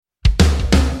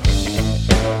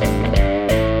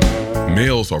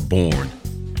Males are born.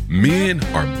 Men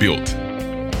are built.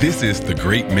 This is the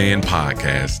Great Man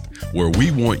Podcast, where we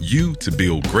want you to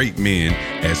build great men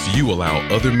as you allow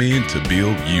other men to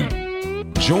build you.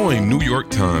 Join New York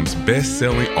Times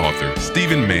best-selling author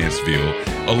Stephen Mansfield,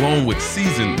 along with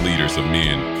seasoned leaders of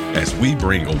men, as we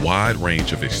bring a wide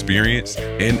range of experience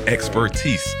and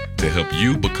expertise to help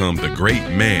you become the great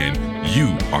man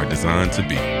you are designed to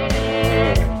be.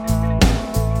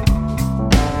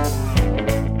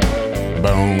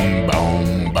 Boom,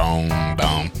 boom, boom,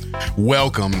 boom.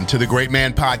 Welcome to the Great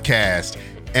Man Podcast.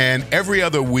 And every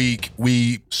other week,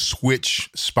 we switch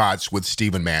spots with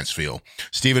Stephen Mansfield.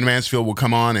 Stephen Mansfield will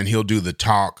come on and he'll do the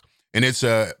talk. And it's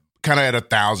kind of at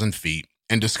 1,000 feet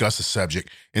and discuss a subject.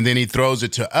 And then he throws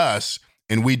it to us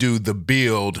and we do the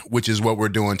build, which is what we're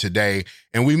doing today.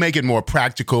 And we make it more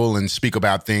practical and speak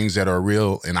about things that are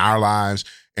real in our lives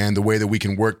and the way that we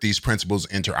can work these principles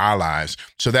into our lives.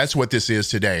 So that's what this is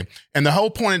today. And the whole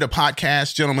point of the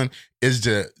podcast, gentlemen, is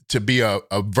to be a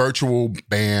virtual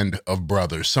band of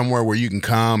brothers, somewhere where you can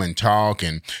come and talk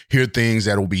and hear things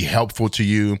that will be helpful to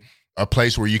you, a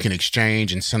place where you can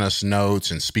exchange and send us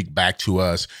notes and speak back to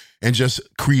us, and just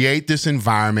create this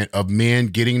environment of men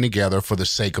getting together for the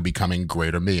sake of becoming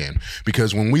greater men.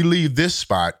 Because when we leave this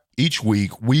spot each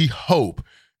week, we hope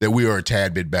that we are a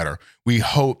tad bit better. We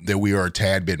hope that we are a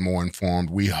tad bit more informed.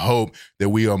 We hope that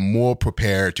we are more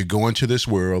prepared to go into this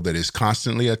world that is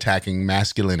constantly attacking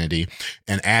masculinity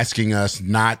and asking us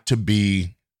not to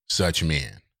be such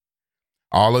men.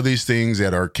 All of these things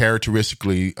that are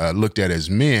characteristically looked at as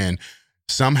men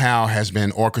somehow has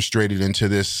been orchestrated into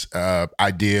this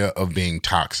idea of being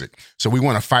toxic. So we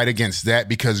want to fight against that,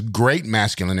 because great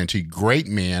masculinity, great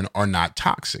men are not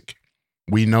toxic.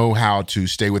 We know how to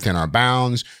stay within our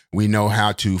bounds. We know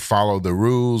how to follow the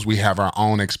rules. We have our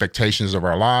own expectations of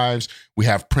our lives. We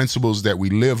have principles that we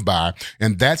live by.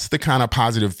 And that's the kind of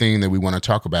positive thing that we want to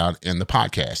talk about in the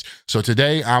podcast. So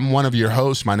today, I'm one of your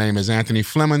hosts. My name is Anthony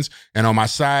Flemons. And on my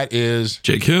side is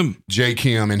Jay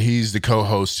Kim, and he's the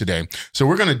co-host today. So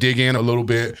we're going to dig in a little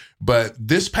bit. But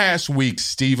this past week,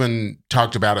 Stephen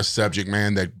talked about a subject,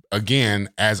 man, that, again,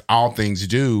 as all things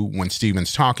do when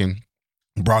Stephen's talking,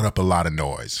 brought up a lot of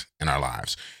noise in our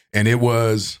lives. And it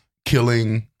was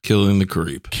killing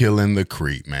the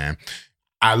creep, man.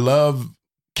 I love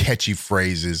catchy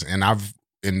phrases. And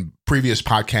in previous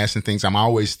podcasts and things, I'm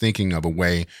always thinking of a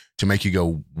way to make you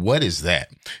go, what is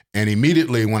that? And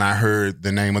immediately when I heard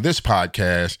the name of this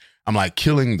podcast, I'm like,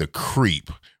 killing the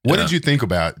creep. What did you think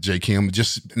about, J. Kim?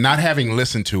 Just not having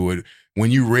listened to it,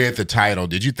 when you read the title,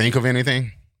 did you think of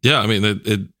anything? Yeah, I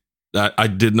mean, I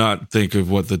did not think of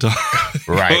what the topic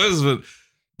was,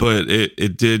 but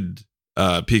it did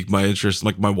pique my interest.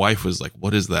 Like, my wife was like,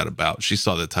 "What is that about?" She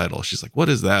saw the title. She's like, "What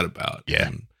is that about?"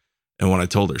 Yeah. And when I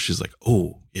told her, she's like,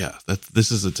 "Oh, yeah,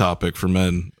 this is a topic for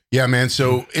men." Yeah, man.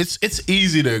 So it's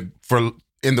easy in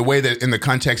the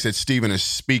context that Stephen is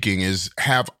speaking, is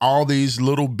have all these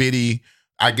little bitty.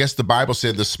 I guess the Bible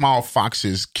said the small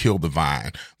foxes kill the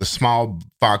vine. The small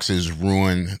foxes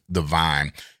ruin the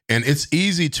vine. And it's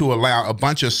easy to allow a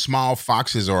bunch of small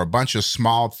foxes or a bunch of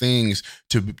small things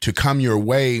to come your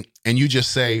way, and you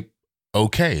just say,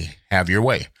 okay, have your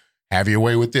way. Have your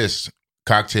way with this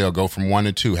cocktail, go from 1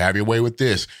 to 2, have your way with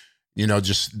this. You know,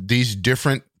 just these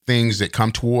different things that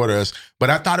come toward us. But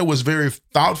I thought it was very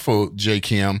thoughtful, J.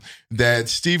 Kim, that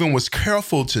Stephen was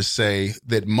careful to say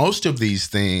that most of these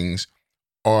things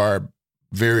are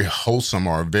very wholesome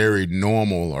or very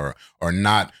normal or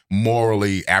not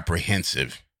morally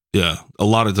apprehensive. Yeah, a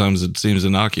lot of times it seems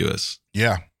innocuous.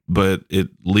 Yeah. But it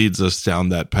leads us down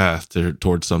that path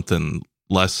towards something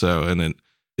less so. And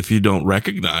if you don't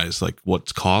recognize like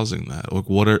what's causing that, like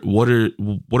what are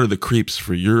the creeps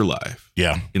for your life?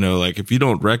 Yeah. You know, like if you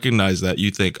don't recognize that,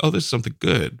 you think, oh, this is something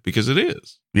good, because it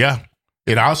is. Yeah.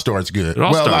 It all starts good. A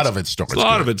lot of it starts good. A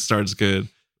lot of it starts good,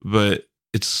 but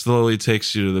it slowly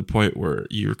takes you to the point where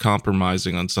you're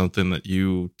compromising on something that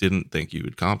you didn't think you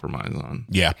would compromise on.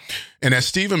 Yeah. And as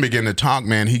Stephen began to talk,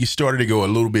 man, he started to go a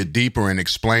little bit deeper and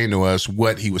explain to us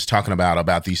what he was talking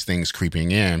about these things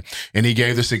creeping in. And he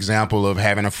gave this example of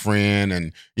having a friend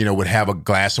and, you know, would have a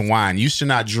glass of wine. Used to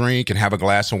not drink and have a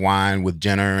glass of wine with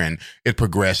dinner. And it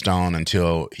progressed on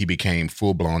until he became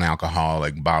full-blown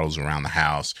alcoholic, bottles around the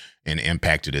house, and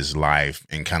impacted his life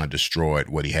and kind of destroyed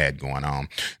what he had going on.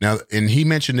 Now, and he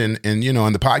mentioned in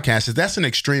the podcast that that's an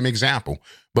extreme example,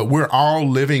 but we're all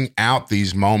living out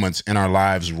these moments in our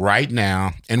lives right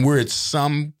now, and we're at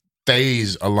some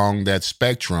phase along that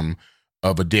spectrum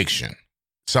of addiction,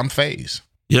 some phase.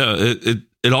 Yeah,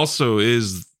 it also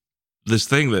is this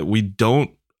thing that we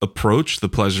don't approach the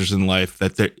pleasures in life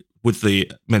that with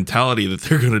the mentality that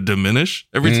they're going to diminish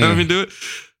every time you do it.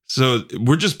 So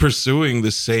we're just pursuing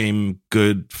the same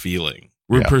good feeling.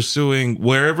 We're pursuing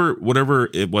whatever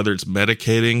it's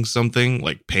medicating something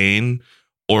like pain,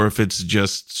 or if it's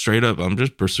just straight up, I'm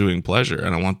just pursuing pleasure.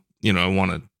 And I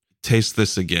want to taste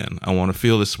this again. I want to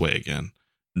feel this way again.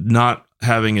 Not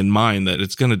having in mind that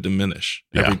it's going to diminish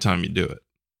every time you do it.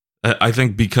 I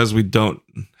think because we don't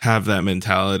have that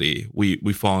mentality,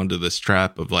 we fall into this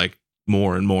trap of like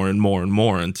more and more and more and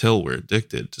more until we're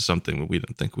addicted to something that we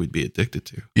didn't think we'd be addicted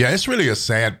to. Yeah, it's really a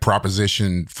sad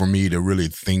proposition for me to really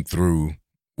think through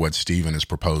what Stephen is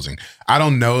proposing. I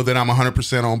don't know that I'm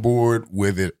 100% on board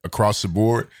with it across the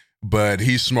board, but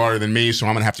he's smarter than me, so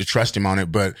I'm going to have to trust him on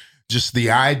it. But just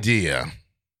the idea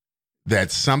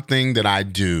that something that I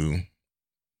do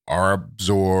or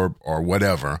absorb or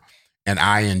whatever, and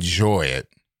I enjoy it,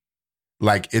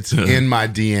 like it's in my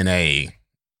DNA,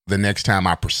 the next time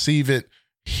I perceive it,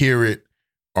 hear it,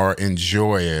 or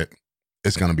enjoy it,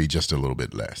 it's going to be just a little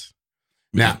bit less.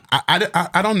 Now,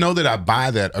 I don't know that I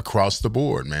buy that across the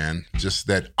board, man. Just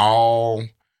that all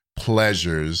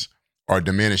pleasures are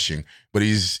diminishing. But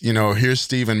here's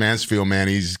Stephen Mansfield, man.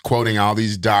 He's quoting all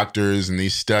these doctors and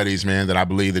these studies, man, that I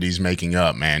believe that he's making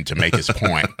up, man, to make his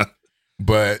point.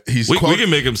 But we can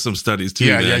make him some studies too.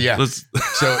 Yeah.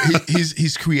 So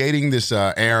he's creating this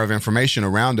air of information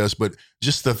around us. But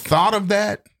just the thought of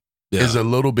that is a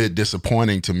little bit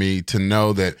disappointing to me, to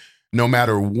know that no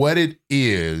matter what it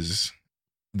is,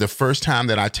 the first time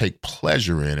that I take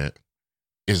pleasure in it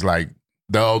is like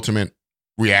the ultimate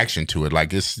reaction to it.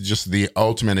 Like it's just the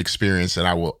ultimate experience that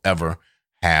I will ever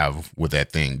have with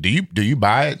that thing. Do you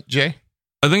buy it, Jay?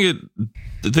 I think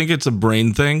it's a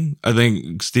brain thing. I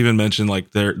think Stephen mentioned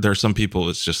like there are some people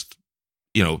it's just,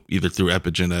 either through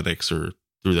epigenetics or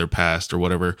through their past or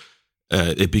whatever,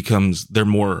 it becomes they're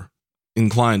more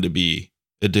inclined to be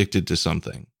addicted to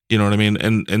something. You know what I mean?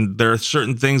 And there are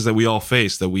certain things that we all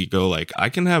face that we go like, I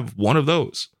can have one of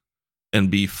those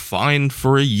and be fine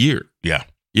for a year. Yeah.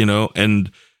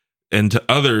 And to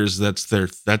others, that's the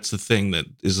thing that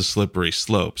is a slippery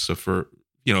slope. So for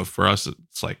us,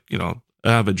 it's like,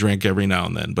 I have a drink every now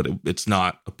and then, but it's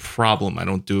not a problem. I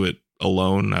don't do it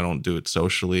alone. I don't do it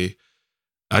socially.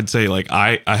 I'd say like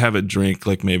I have a drink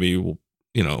like maybe,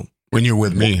 when you're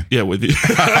with me. Yeah, with you.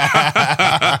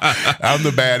 I'm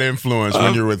the bad influence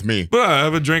when you're with me. But I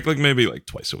have a drink like maybe like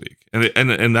twice a week.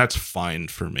 And that's fine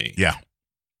for me. Yeah.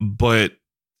 But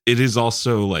it is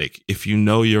also like, if you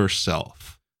know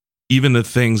yourself, even the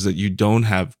things that you don't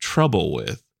have trouble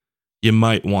with, you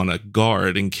might want to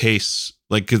guard in case,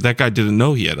 like, because that guy didn't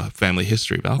know he had a family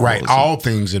history of alcoholism. Right. All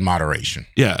things in moderation.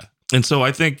 Yeah. And so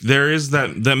I think there is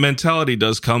that mentality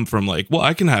does come from like, well,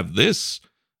 I can have this.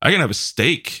 I can have a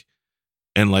steak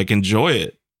and like enjoy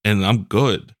it, and I'm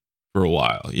good for a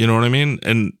while. You know what I mean?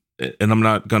 And I'm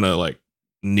not gonna like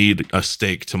need a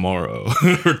steak tomorrow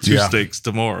or two steaks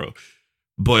tomorrow.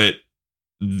 But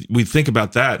we think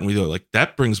about that and we go like,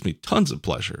 that brings me tons of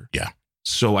pleasure. Yeah.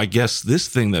 So I guess this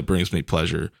thing that brings me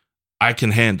pleasure, I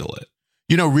can handle it.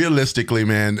 Realistically,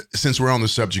 man, since we're on the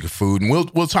subject of food, and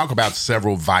we'll talk about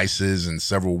several vices and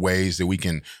several ways that we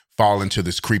can fall into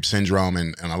this creep syndrome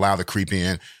and allow the creep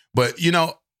in. But,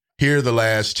 here the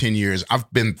last 10 years,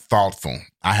 I've been thoughtful.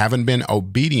 I haven't been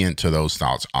obedient to those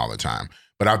thoughts all the time,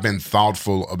 but I've been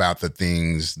thoughtful about the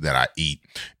things that I eat.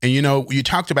 And, you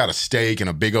talked about a steak and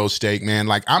a big old steak, man.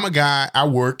 Like I'm a guy, I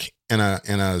work in a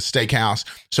steakhouse.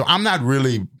 So I'm not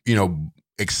really,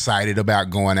 excited about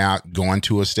going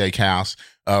to a steakhouse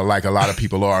like a lot of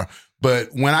people are. But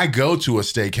when I go to a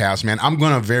steakhouse, man, I'm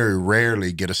going to very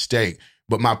rarely get a steak.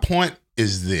 But my point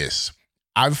is this.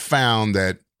 I've found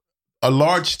that a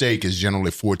large steak is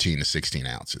generally 14 to 16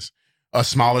 ounces. A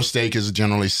smaller steak is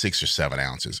generally 6 or 7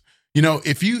 ounces.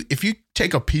 If you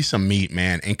take a piece of meat,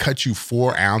 man, and cut you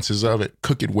 4 ounces of it,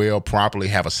 cook it well, properly,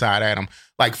 have a side item,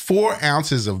 like 4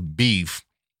 ounces of beef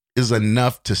is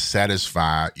enough to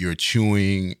satisfy your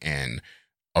chewing and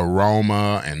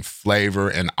aroma and flavor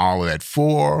and all of that.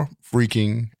 4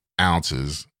 freaking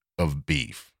ounces of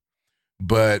beef.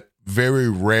 But very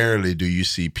rarely do you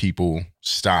see people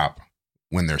stop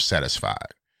when they're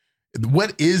satisfied.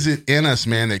 What is it in us,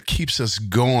 man, that keeps us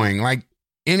going? Like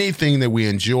anything that we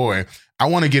enjoy, I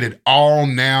want to get it all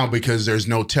now because there's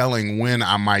no telling when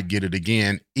I might get it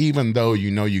again, even though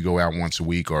you go out once a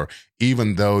week, or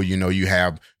even though you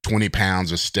have 20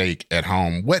 pounds of steak at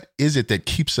home. What is it that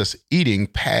keeps us eating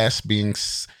past being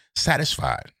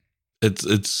satisfied?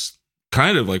 It's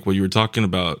kind of like what you were talking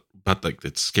about like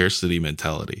that scarcity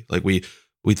mentality. Like we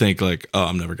think like, oh,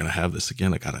 I'm never going to have this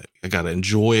again. I gotta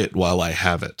enjoy it while I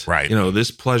have it. Right.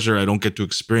 This pleasure I don't get to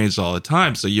experience all the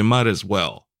time. So you might as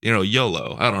well.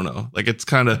 YOLO. I don't know. Like it's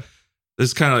kind of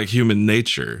like human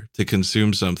nature to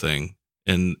consume something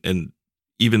and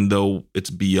even though it's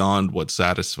beyond what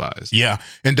satisfies. Yeah.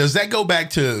 And does that go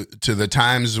back to the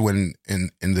times when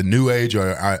in the new age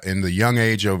or in the young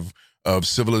age of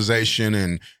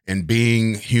civilization and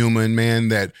being human, man,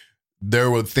 that there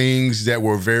were things that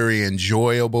were very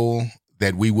enjoyable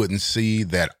that we wouldn't see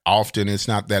that often. It's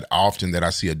not that often that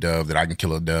I see a dove that I can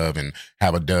kill a dove and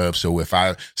have a dove. So if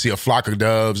I see a flock of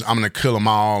doves, I'm going to kill them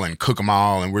all and cook them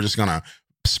all. And we're just going to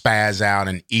spaz out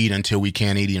and eat until we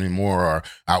can't eat anymore.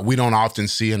 Or we don't often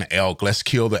see an elk. Let's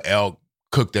kill the elk,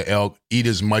 cook the elk, eat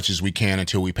as much as we can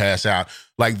until we pass out.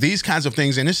 Like these kinds of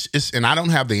things. And and I don't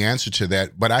have the answer to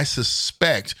that, but I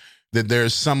suspect that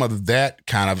there's some of that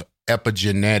kind of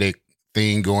epigenetic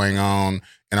thing going on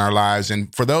in our lives.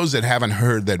 And for those that haven't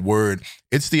heard that word,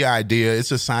 it's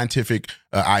a scientific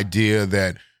idea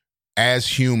that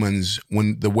as humans,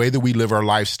 when the way that we live our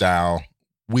lifestyle,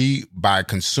 we, by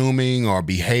consuming or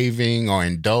behaving or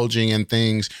indulging in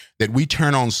things, that we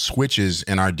turn on switches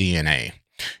in our DNA.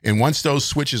 And once those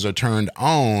switches are turned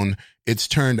on, it's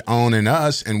turned on in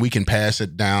us, and we can pass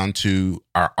it down to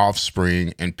our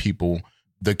offspring and people,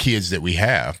 the kids that we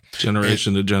have.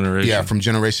 Generation to generation. Yeah, from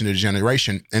generation to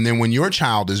generation. And then when your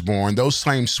child is born, those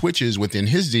same switches within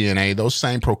his DNA, those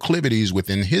same proclivities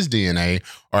within his DNA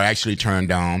are actually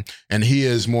turned on. And he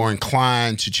is more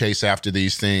inclined to chase after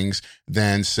these things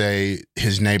than, say,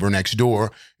 his neighbor next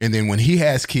door. And then when he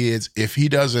has kids, if he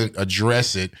doesn't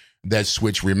address it, that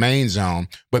switch remains on.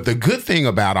 But the good thing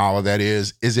about all of that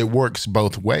is it works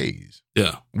both ways.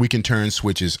 Yeah. We can turn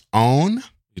switches on.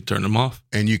 You turn them off.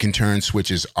 And you can turn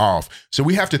switches off. So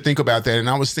we have to think about that. And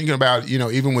I was thinking about,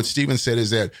 even what Stephen said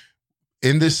is that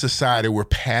in this society, we're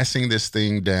passing this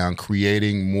thing down,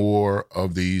 creating more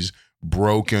of these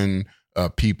broken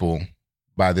people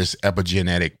by this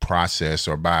epigenetic process,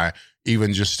 or by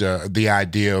even just the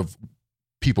idea of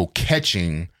people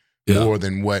catching more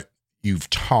than what you've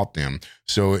taught them.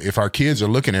 So if our kids are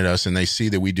looking at us and they see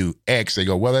that we do X, they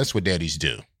go, well, that's what daddies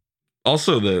do.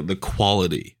 Also, the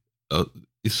quality.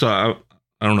 So I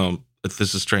don't know if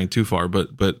this is straying too far,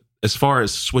 but as far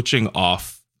as switching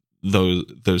off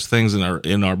those things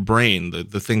in our brain,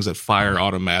 the things that fire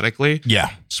automatically,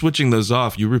 switching those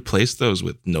off, you replace those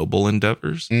with noble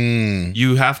endeavors.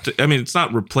 You have to. I mean, it's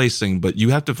not replacing, but you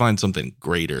have to find something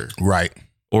greater, right?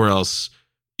 Or else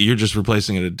you're just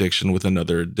replacing an addiction with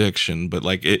another addiction. But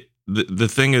like the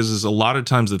thing is a lot of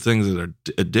times the things that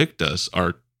addict us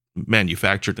are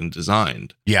manufactured and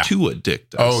designed to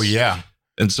addict us. Oh yeah.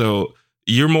 And so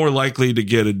you're more likely to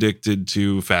get addicted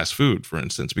to fast food, for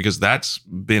instance, because that's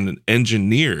been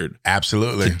engineered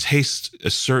to taste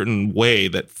a certain way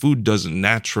that food doesn't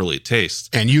naturally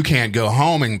taste. And you can't go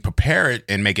home and prepare it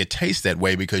and make it taste that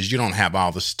way because you don't have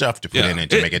all the stuff to put in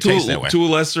it to make it taste that way. To a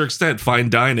lesser extent,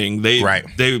 fine dining,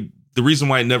 the reason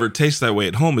why it never tastes that way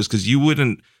at home is because you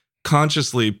wouldn't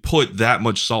consciously put that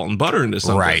much salt and butter into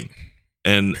something. Right.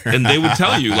 And they would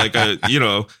tell you, like a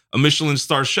Michelin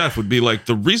star chef would be like,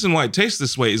 the reason why it tastes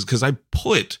this way is because I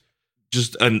put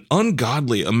just an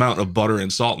ungodly amount of butter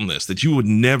and salt in this that you would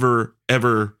never,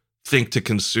 ever think to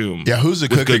consume. Yeah, who's the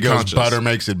cook that goes, butter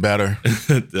makes it better? I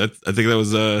think that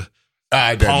was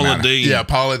Paula Deen. Yeah,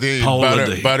 Paula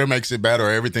Deen. Butter makes it better.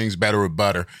 Everything's better with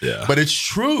butter. Yeah. But it's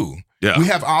true. Yeah. We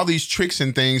have all these tricks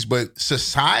and things, but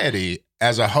society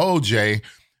as a whole, Jay,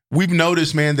 we've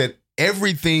noticed, man, that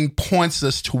everything points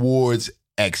us towards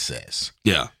excess.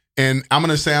 Yeah. And I'm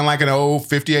going to sound like an old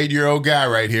 58-year-old guy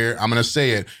right here. I'm going to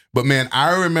say it. But, man,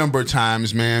 I remember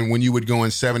times, man, when you would go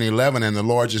in 7-Eleven and the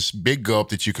largest big gulp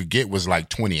that you could get was like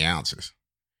 20 ounces.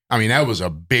 I mean, that was a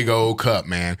big old cup,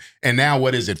 man. And now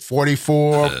what is it,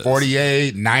 44,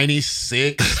 48,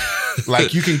 96?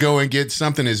 Like you can go and get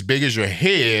something as big as your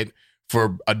head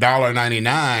for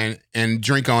 $1.99 and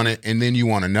drink on it, and then you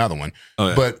want another one.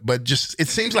 Oh, yeah. But just it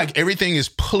seems like everything is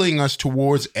pulling us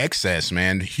towards excess,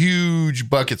 man. Huge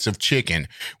buckets of chicken.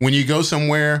 When you go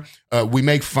somewhere, we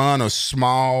make fun of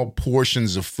small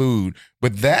portions of food,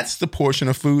 but that's the portion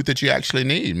of food that you actually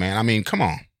need, man. I mean, come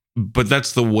on. But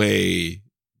that's the way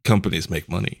companies make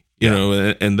money, you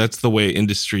know, and that's the way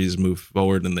industries move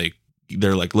forward, and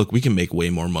they're like, look, we can make way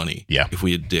more money if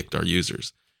we addict our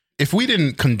users. If we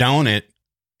didn't condone it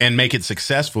and make it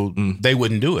successful, they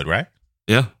wouldn't do it, right?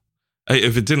 Yeah.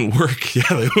 If it didn't work,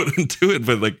 they wouldn't do it.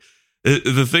 But like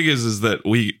the thing is that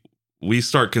we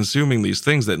start consuming these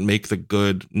things that make the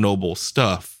good, noble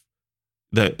stuff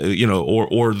that,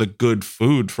 or the good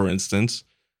food, for instance,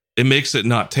 it makes it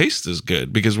not taste as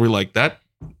good because we're like that.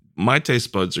 My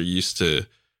taste buds are used to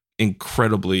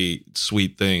incredibly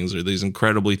sweet things or these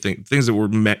incredibly things that were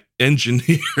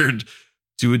engineered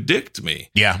to addict me.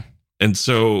 Yeah. And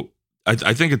so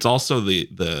I think it's also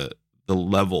the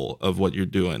level of what you're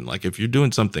doing. Like if you're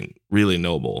doing something really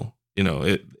noble, you know,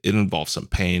 it involves some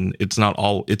pain.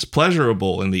 It's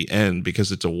pleasurable in the end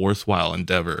because it's a worthwhile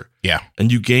endeavor. Yeah.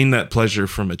 And you gain that pleasure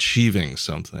from achieving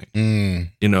something,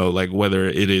 you know, like whether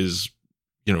it is,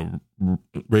 you know,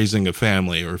 raising a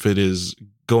family or if it is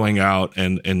going out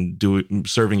and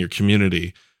serving your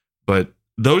community. But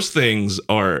those things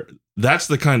that's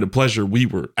the kind of pleasure we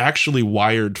were actually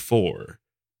wired for.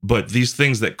 But these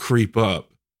things that creep up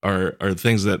are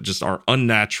things that just are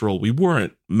unnatural. We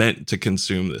weren't meant to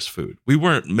consume this food. We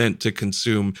weren't meant to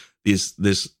consume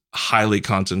this highly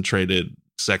concentrated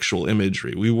sexual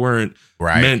imagery. We weren't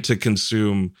meant to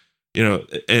consume, you know,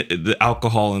 the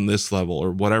alcohol in this level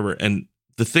or whatever. And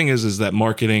the thing is that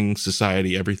marketing,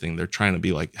 society, everything, they're trying to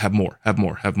be like, have more, have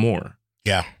more, have more.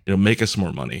 Yeah. You know, make us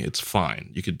more money. It's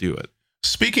fine. You could do it.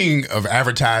 Speaking of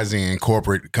advertising and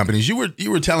corporate companies, you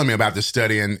were telling me about this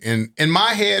study, and in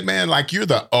my head, man, like you're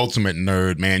the ultimate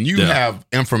nerd, man. You have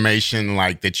information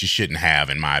like that you shouldn't have,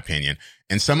 in my opinion.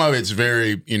 And some of it's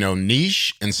very, you know,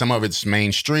 niche, and some of it's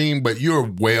mainstream. But you're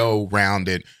a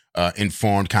well-rounded,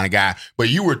 informed kind of guy. But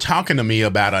you were talking to me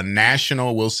about a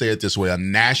national, we'll say it this way, a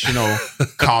national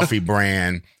coffee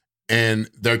brand. And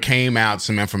there came out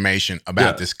some information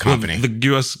about this company. Well,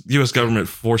 the U.S. government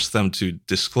forced them to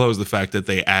disclose the fact that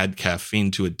they add caffeine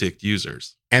to addict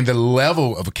users. And the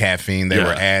level of caffeine they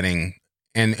were adding.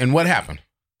 And what happened?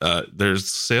 Their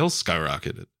sales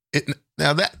skyrocketed.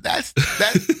 Now, that's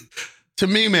to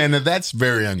me, man, that's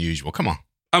very unusual. Come on.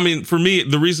 I mean, for me,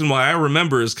 the reason why I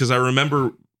remember is because I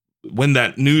remember when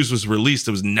that news was released,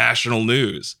 it was national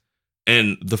news.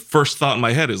 And the first thought in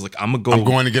my head is like, I'm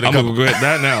going to get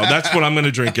that now. That's what I'm going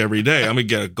to drink every day. I'm going to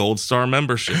get a Gold Star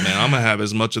membership, man. I'm going to have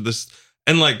as much of this.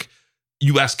 And like,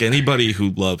 you ask anybody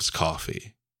who loves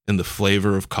coffee and the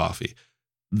flavor of coffee,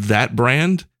 that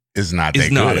brand is not it.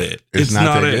 It's not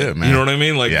it, good, man. You know what I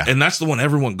mean? Like, and that's the one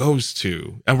everyone goes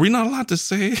to. And we're not allowed to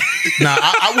say it. No,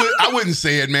 I wouldn't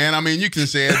say it, man. I mean, you can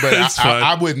say it, but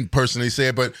I wouldn't personally say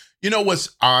it. But you know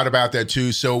what's odd about that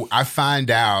too? So I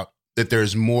find out that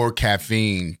there's more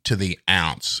caffeine to the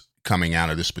ounce coming out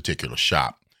of this particular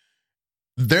shop.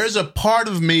 There's a part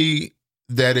of me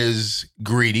that is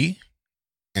greedy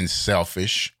and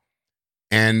selfish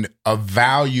and a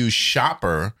value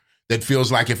shopper that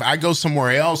feels like if I go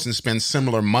somewhere else and spend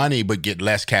similar money but get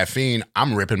less caffeine,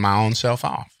 I'm ripping my own self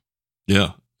off. Yeah.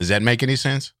 Does that make any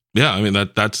sense? Yeah, I mean,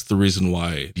 that's the reason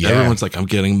why everyone's like, I'm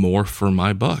getting more for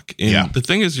my buck. And the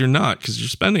thing is, you're not, because you're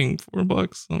spending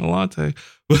 $4 on a latte.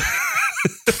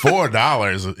 $4.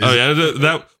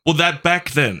 That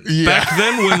back then. Yeah. Back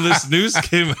then when this news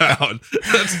came out,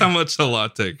 that's how much a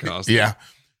latte cost. Yeah.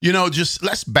 You know, just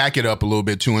let's back it up a little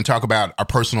bit too and talk about our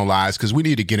personal lives, because we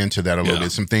need to get into that a little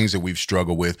bit, some things that we've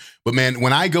struggled with. But man,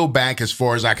 when I go back as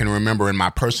far as I can remember in my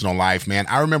personal life, man,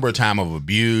 I remember a time of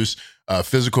abuse,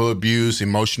 physical abuse,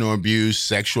 emotional abuse,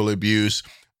 sexual abuse.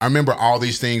 I remember all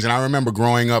these things. And I remember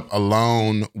growing up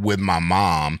alone with my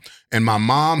mom. And my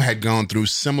mom had gone through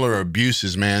similar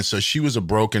abuses, man. So she was a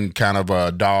broken kind of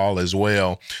a doll as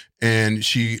well. And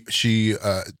she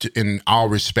in all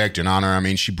respect and honor, I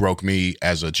mean, she broke me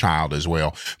as a child as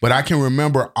well. But I can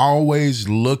remember always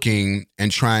looking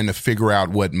and trying to figure out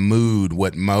what mode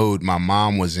my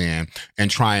mom was in and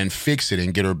try and fix it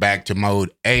and get her back to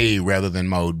mode A rather than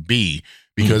mode B.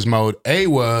 Because mode A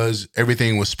was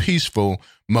everything was peaceful.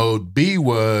 Mode B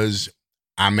was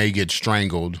I may get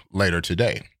strangled later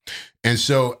today. And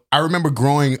so I remember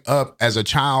growing up as a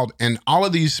child and all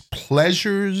of these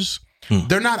pleasures,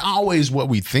 they're not always what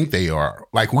we think they are.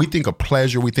 Like we think of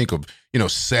pleasure, we think of, you know,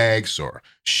 sex or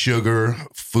sugar,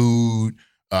 food,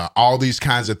 all these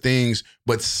kinds of things.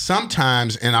 But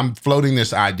sometimes, and I'm floating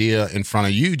this idea in front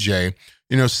of you, Jay,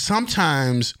 you know,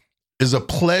 sometimes is a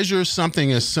pleasure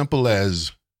something as simple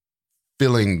as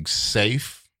feeling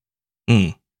safe,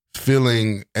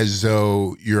 feeling as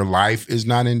though your life is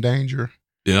not in danger.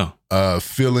 Yeah.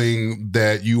 Feeling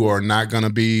that you are not going to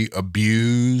be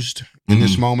abused in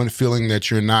this moment, feeling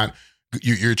that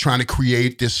you're trying to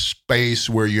create this space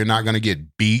where you're not going to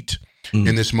get beat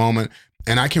in this moment.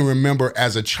 And I can remember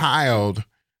as a child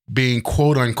being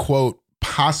quote unquote,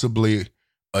 possibly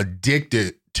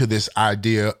addicted to this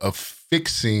idea of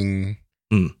fixing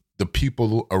the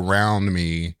people around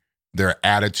me, their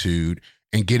attitude,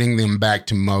 and getting them back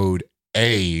to mode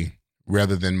A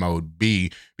rather than mode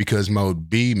B, because mode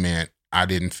B meant I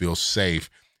didn't feel safe.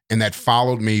 And that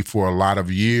followed me for a lot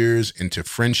of years into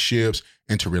friendships,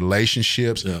 into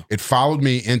relationships. Yeah. It followed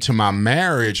me into my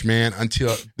marriage, man,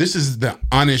 until this is the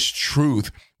honest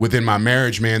truth within my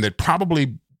marriage, man, that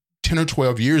probably 10 or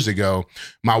 12 years ago,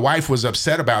 my wife was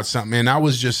upset about something and I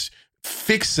was just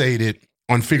fixated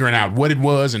on figuring out what it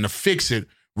was and to fix it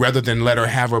rather than let her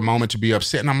have her moment to be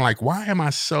upset. And I'm like, why am I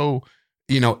so,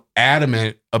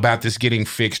 adamant about this getting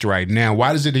fixed right now?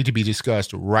 Why does it need to be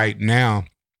discussed right now?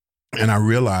 And I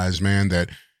realized, man, that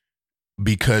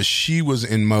because she was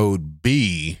in mode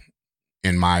B,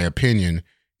 in my opinion,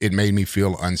 it made me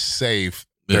feel unsafe.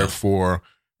 Yeah. Therefore,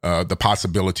 the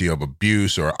possibility of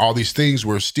abuse or all these things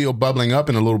were still bubbling up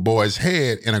in a little boy's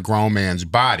head in a grown man's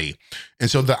body.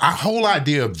 And so the whole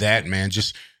idea of that, man,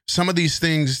 just some of these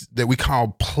things that we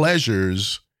call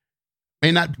pleasures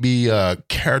may not be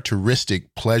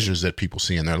characteristic pleasures that people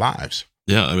see in their lives.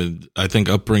 Yeah, I mean, I think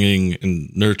upbringing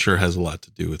and nurture has a lot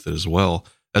to do with it as well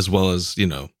as,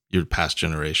 your past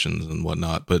generations and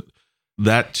whatnot. But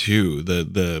that too,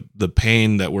 the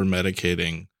pain that we're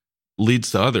medicating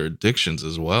leads to other addictions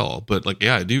as well. But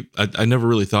I never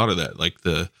really thought of that. Like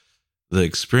the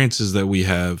experiences that we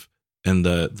have and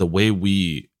the way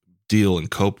we deal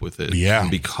and cope with it can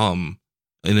become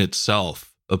in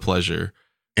itself a pleasure.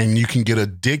 And you can get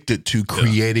addicted to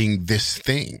creating this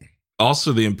thing.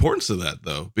 Also, the importance of that,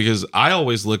 though, because I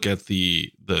always look at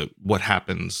the what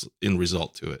happens in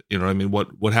result to it. You know what I mean?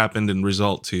 What happened in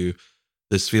result to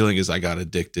this feeling is I got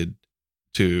addicted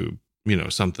to,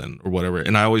 something or whatever.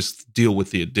 And I always deal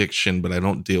with the addiction, but I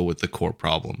don't deal with the core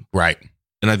problem. Right.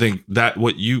 And I think that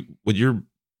what you're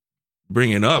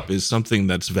bringing up is something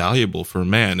that's valuable for a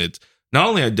man. It's not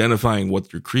only identifying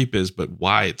what your creep is, but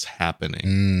why it's happening.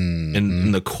 Mm-hmm.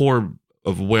 And the core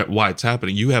of why it's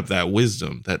happening, you have that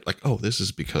wisdom that this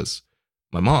is because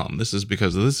my mom, this is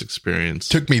because of this experience.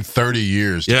 Took me 30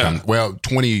 years to come,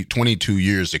 22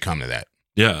 years to come to that.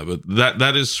 Yeah, but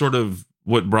that is sort of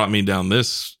what brought me down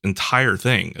this entire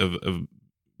thing of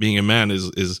being a man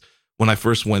is when I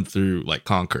first went through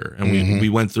Conquer, and we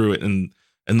went through it, and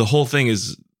the whole thing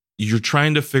is you're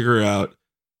trying to figure out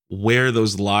where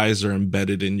those lies are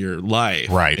embedded in your life.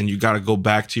 Right. And you got to go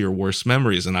back to your worst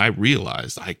memories. And I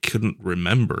realized I couldn't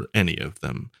remember any of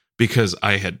them because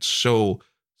I had so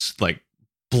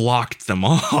blocked them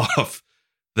off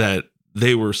that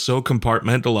they were so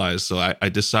compartmentalized. So I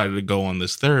decided to go on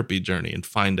this therapy journey and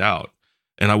find out.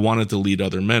 And I wanted to lead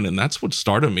other men. And that's what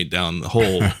started me down the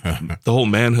whole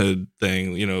manhood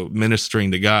thing,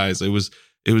 ministering to guys. It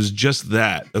was just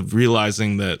that of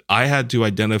realizing that I had to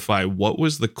identify what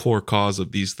was the core cause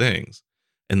of these things.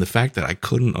 And the fact that I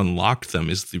couldn't unlock them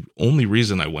is the only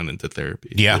reason I went into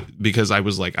therapy. Yeah. Because I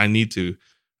was like, I need to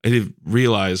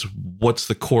realize what's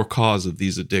the core cause of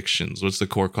these addictions. What's the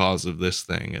core cause of this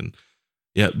thing? And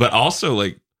but also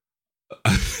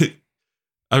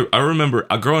I remember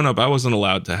growing up, I wasn't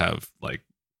allowed to have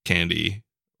candy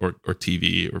or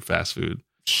TV or fast food.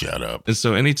 Shut up. And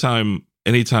so anytime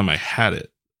I had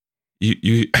it,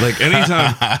 you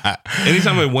anytime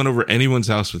I went over anyone's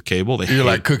house with cable, you're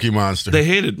like Cookie Monster. They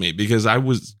hated me because I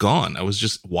was gone. I was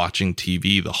just watching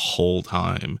TV the whole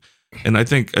time. And I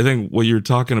think what you're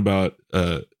talking about,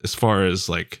 as far as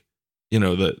the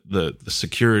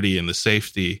security and the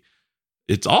safety,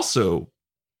 it's also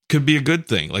could be a good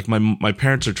thing. My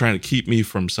parents are trying to keep me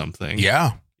from something.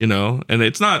 Yeah. And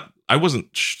it's not. I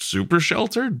wasn't super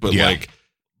sheltered, but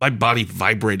my body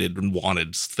vibrated and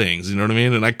wanted things, you know what I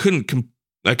mean? And I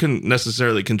couldn't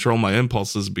necessarily control my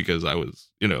impulses because I was,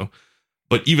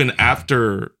 but even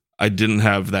after I didn't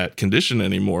have that condition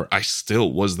anymore, I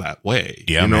still was that way.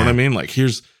 Yeah, you know what I mean?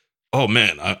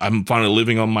 I'm finally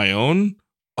living on my own.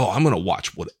 Oh, I'm going to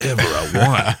watch whatever I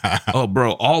want. Oh,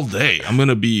 bro, all day. I'm going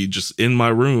to be just in my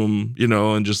room,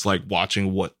 and just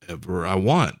watching whatever I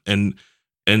want. And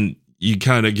you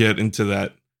kind of get into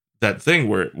that thing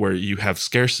where you have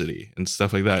scarcity and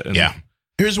stuff like that. And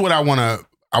here's what I want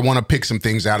to pick some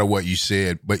things out of what you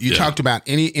said, but you talked about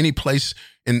any place,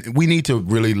 and we need to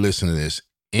really listen to this.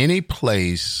 Any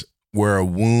place where a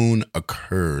wound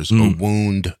occurs,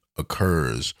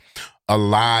 a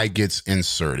lie gets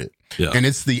inserted. Yeah. And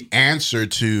it's the answer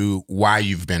to why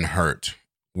you've been hurt,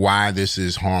 why this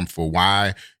is harmful,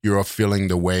 why you're feeling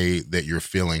the way that you're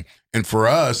feeling. And for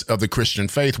us of the Christian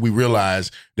faith, we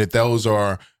realize that those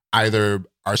are either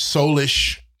our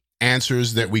soulish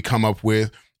answers that we come up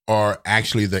with, or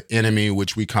actually the enemy,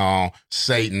 which we call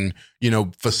Satan,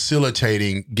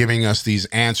 facilitating, giving us these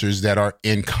answers that are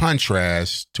in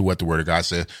contrast to what the Word of God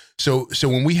says. So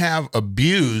when we have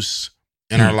abuse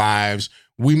in our lives,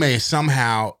 we may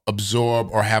somehow absorb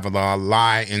or have a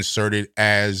lie inserted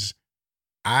as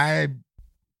I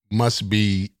must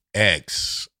be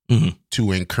X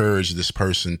to encourage this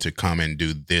person to come and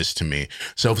do this to me.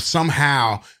 So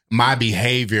somehow my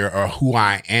behavior or who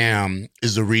I am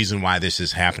is the reason why this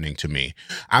is happening to me.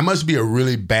 I must be a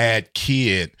really bad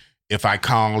kid if I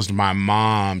caused my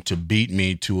mom to beat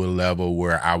me to a level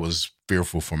where I was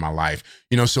fearful for my life.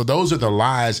 So those are the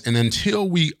lies. And until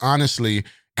we honestly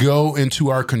go into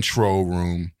our control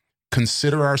room,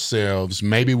 consider ourselves,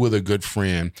 maybe with a good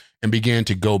friend, and begin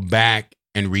to go back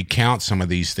and recount some of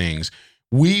these things,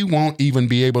 we won't even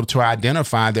be able to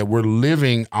identify that we're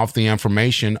living off the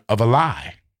information of a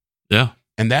lie. Yeah.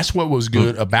 And that's what was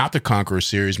good about the Conqueror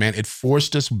series, man. It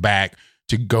forced us back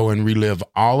to go and relive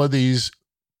all of these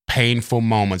painful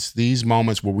moments, these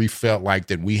moments where we felt like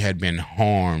that we had been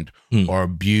harmed or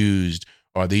abused,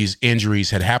 or these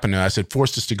injuries had happened to us. It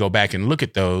forced us to go back and look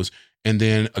at those and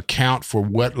then account for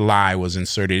what lie was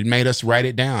inserted. It made us write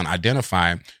it down,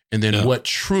 identify it, and then what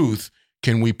truth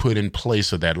can we put in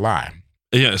place of that lie?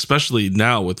 Yeah, especially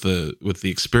now with the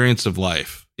experience of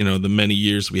life, the many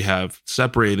years we have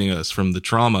separating us from the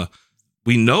trauma.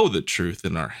 We know the truth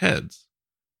in our heads,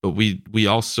 but we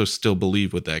also still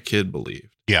believe what that kid believed.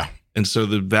 Yeah. And so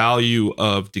the value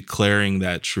of declaring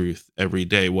that truth every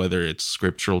day, whether it's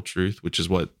scriptural truth, which is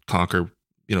what Conquer,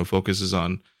 focuses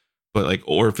on, but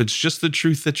or if it's just the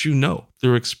truth that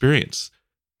through experience,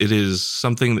 it is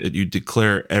something that you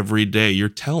declare every day. You're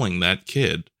telling that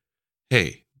kid,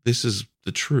 hey, this is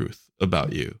the truth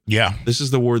about you. Yeah. This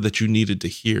is the word that you needed to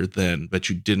hear then, but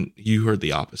you didn't. You heard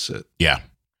the opposite. Yeah.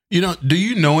 Do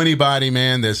you know anybody,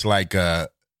 man, that's like,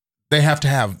 they have to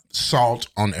have salt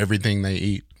on everything they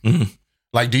eat?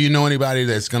 Mm-hmm. Do you know anybody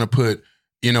that's going to put,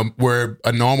 where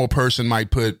a normal person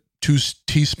might put 2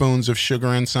 teaspoons of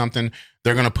sugar in something,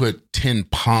 they're going to put 10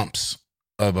 pumps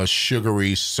of a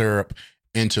sugary syrup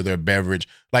into their beverage.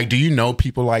 Do you know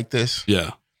people like this?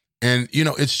 Yeah. And,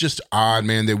 it's just odd,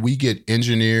 man, that we get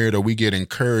engineered or we get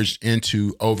encouraged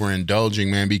into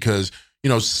overindulging, man, because,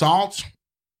 salt,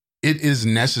 it is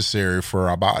necessary for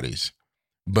our bodies,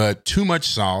 but too much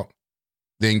salt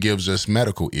then gives us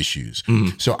medical issues.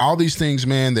 Mm-hmm. So all these things,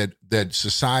 man, that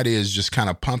society is just kind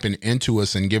of pumping into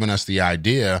us and giving us the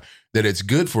idea that it's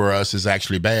good for us is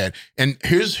actually bad. And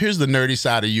here's the nerdy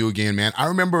side of you again, man. I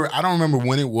don't remember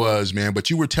when it was, man, but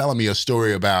you were telling me a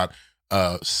story about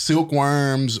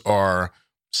silkworms or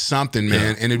something,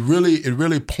 man. Yeah. And it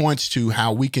really points to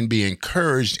how we can be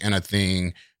encouraged in a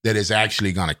thing that is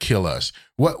actually going to kill us.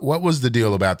 What was the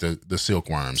deal about the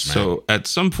silkworms, man? So at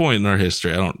some point in our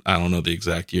history, I don't know the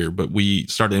exact year, but we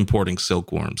started importing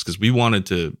silkworms because we wanted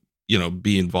to,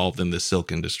 be involved in the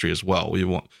silk industry as well.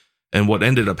 And what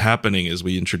ended up happening is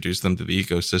we introduced them to the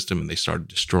ecosystem and they started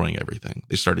destroying everything.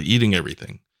 They started eating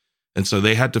everything. And so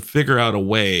they had to figure out a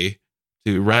way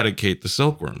to eradicate the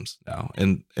silkworms now.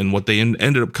 And what they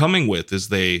ended up coming with is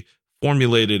they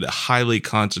formulated a highly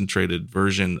concentrated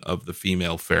version of the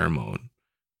female pheromone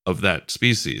of that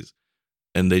species,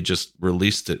 and they just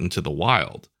released it into the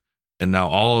wild. And now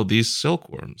all of these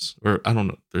silkworms, or I don't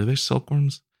know, are they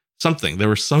silkworms? There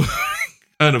were some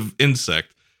kind of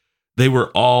insect. They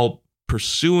were all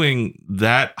pursuing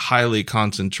that highly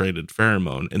concentrated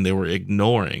pheromone, and they were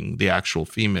ignoring the actual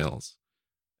females,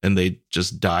 and they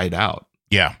just died out.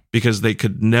 Yeah. Because they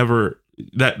could never,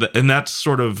 and that's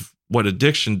sort of what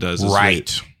addiction does. Is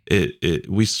right.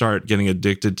 We start getting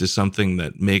addicted to something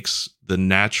that makes the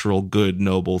natural, good,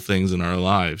 noble things in our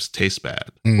lives taste bad,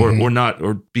 or not,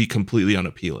 or be completely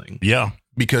unappealing. Yeah.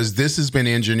 Because this has been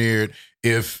engineered.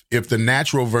 If the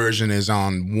natural version is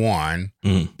on 1,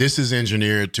 this is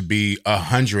engineered to be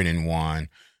 101.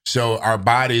 So our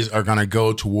bodies are going to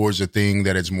go towards a thing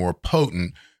that is more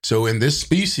potent. So in this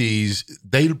species,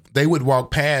 they would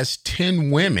walk past 10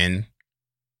 women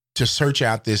to search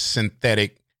out this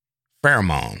synthetic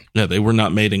pheromone. Yeah, they were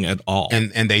not mating at all.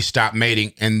 And they stopped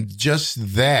mating. And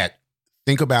just that,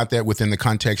 think about that within the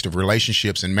context of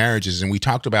relationships and marriages. And we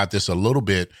talked about this a little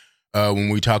bit when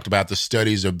we talked about the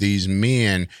studies of these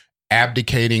men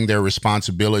abdicating their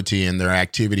responsibility and their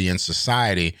activity in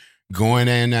society, going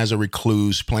in as a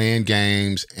recluse, playing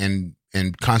games, and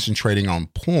concentrating on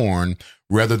porn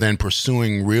rather than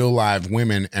pursuing real live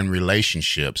women and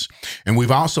relationships. And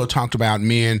we've also talked about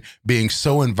men being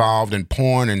so involved in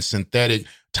porn and synthetic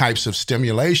types of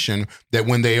stimulation that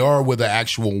when they are with an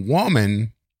actual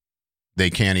woman, they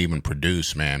can't even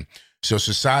produce, man. So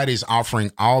society is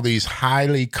offering all these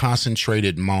highly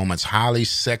concentrated moments, highly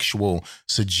sexual,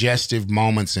 suggestive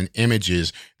moments and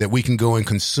images that we can go and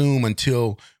consume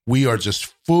until we are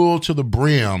just full to the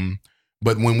brim.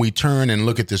 But when we turn and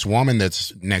look at this woman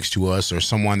that's next to us or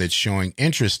someone that's showing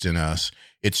interest in us,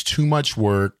 it's too much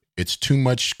work. It's too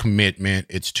much commitment.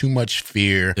 It's too much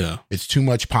fear. Yeah. It's too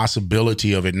much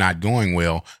possibility of it not going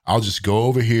well. I'll just go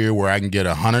over here where I can get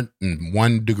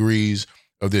 101 degrees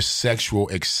of this sexual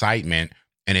excitement,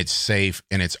 and it's safe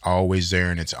and it's always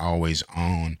there and it's always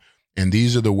on. And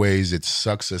these are the ways it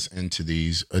sucks us into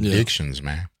these addictions,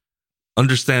 man.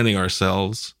 Understanding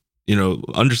ourselves,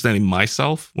 understanding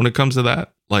myself when it comes to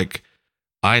that. Like,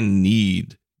 I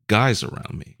need guys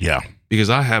around me. Yeah. Because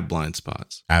I have blind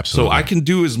spots. Absolutely. So I can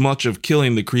do as much of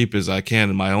killing the creep as I can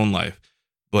in my own life.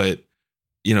 But,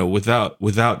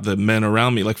 without the men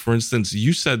around me, like, for instance,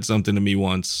 you said something to me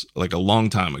once, like a long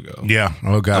time ago. Yeah.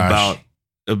 Oh, gosh.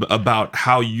 About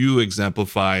how you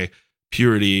exemplify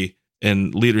purity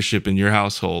and leadership in your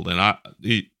household. And I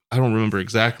don't remember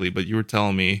exactly, but you were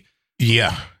telling me.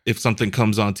 Yeah. If something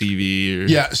comes on TV.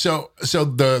 Yeah. So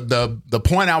the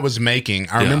point I was making,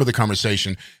 I remember the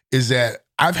conversation, is that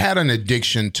I've had an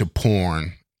addiction to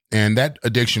porn. And that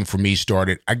addiction for me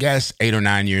started, I guess, 8 or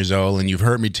 9 years old. And you've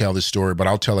heard me tell this story, but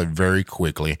I'll tell it very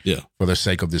quickly for the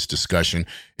sake of this discussion,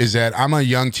 is that I'm a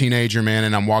young teenager, man,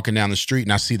 and I'm walking down the street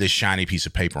and I see this shiny piece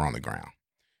of paper on the ground.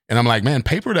 And I'm like, man,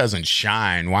 paper doesn't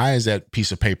shine. Why is that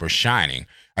piece of paper shining?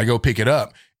 I go pick it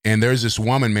up. And there's this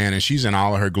woman, man, and she's in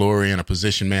all of her glory in a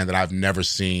position, man, that I've never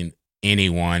seen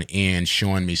anyone in,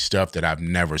 showing me stuff that I've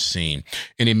never seen.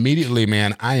 And immediately,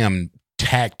 man, I am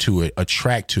attracted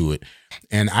to it.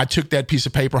 And I took that piece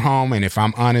of paper home. And if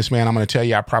I'm honest, man, I'm going to tell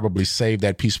you, I probably saved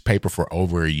that piece of paper for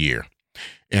over a year.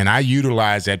 And I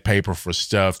utilized that paper for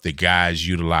stuff that guys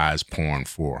utilize porn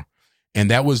for. And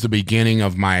that was the beginning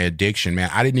of my addiction, man.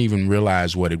 I didn't even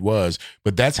realize what it was,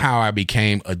 but that's how I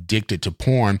became addicted to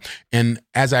porn. And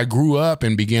as I grew up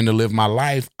and began to live my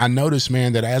life, I noticed,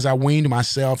 man, that as I weaned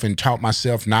myself and taught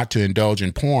myself not to indulge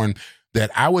in porn,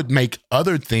 that I would make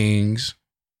other things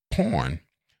porn.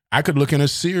 I could look in a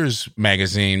Sears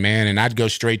magazine, man, and I'd go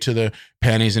straight to the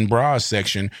panties and bras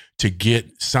section to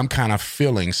get some kind of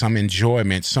feeling, some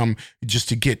enjoyment, just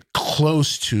to get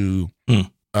close to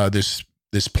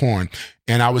this porn.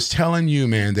 And I was telling you,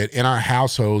 man, that in our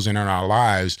households and in our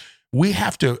lives, we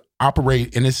have to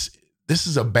operate, and this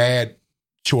is a bad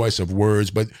choice of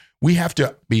words, but we have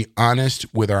to be honest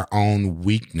with our own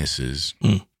weaknesses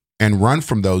and run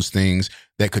from those things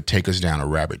that could take us down a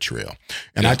rabbit trail.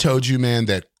 And I told you, man,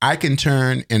 that I can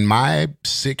turn, in my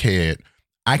sick head,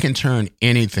 I can turn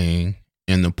anything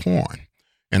into porn.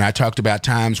 And I talked about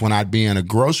times when I'd be in a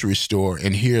grocery store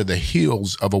and hear the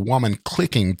heels of a woman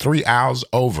clicking 3 aisles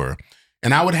over.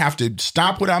 And I would have to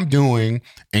stop what I'm doing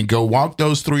and go walk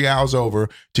those 3 aisles over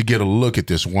to get a look at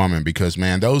this woman, because,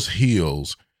 man, those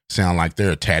heels sound like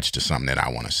they're attached to something that I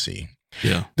want to see.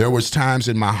 Yeah. There was times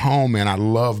in my home, man, I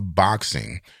love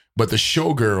boxing, but the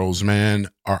showgirls, man,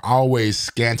 are always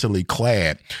scantily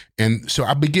clad. And so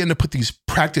I began to put these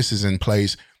practices in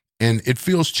place. And it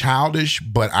feels childish,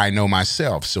 but I know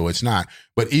myself, so it's not.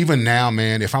 But even now,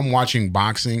 man, if I'm watching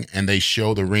boxing and they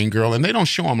show the ring girl, and they don't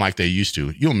show them like they used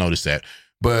to, you'll notice that.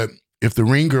 But if the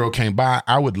ring girl came by,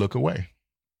 I would look away.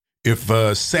 If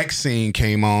a sex scene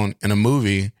came on in a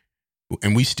movie,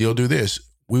 and we still do this,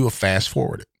 we will fast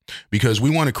forward it, because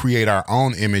we want to create our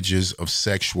own images of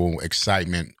sexual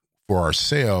excitement for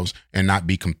ourselves and not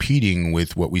be competing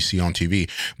with what we see on TV.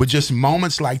 But just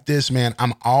moments like this, man,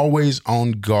 I'm always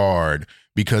on guard,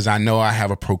 because I know I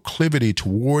have a proclivity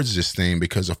towards this thing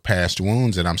because of past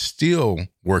wounds that I'm still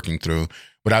working through.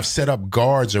 But I've set up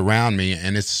guards around me,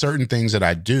 and it's certain things that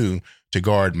I do to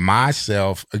guard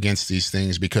myself against these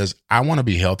things, because I want to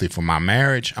be healthy for my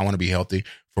marriage. I want to be healthy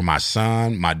for my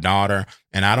son, my daughter,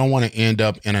 and I don't want to end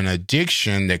up in an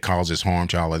addiction that causes harm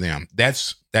to all of them.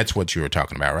 That's what you were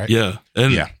talking about, right? Yeah.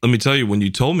 And let me tell you, when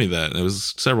you told me that, it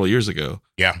was several years ago.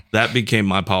 Yeah. That became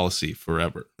my policy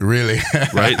forever. Really?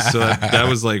 Right? So that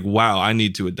was like, wow, I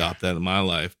need to adopt that in my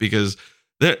life, because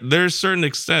there's certain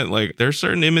extent, like there's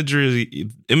certain imagery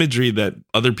that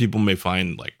other people may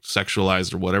find like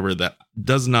sexualized or whatever that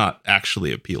does not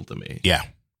actually appeal to me. Yeah.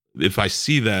 If I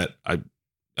see that, I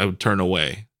would turn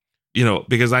away,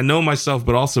 because I know myself,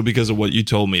 but also because of what you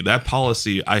told me. That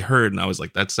policy I heard, and I was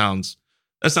like, that sounds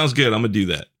good. I'm gonna do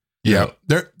that. Yeah.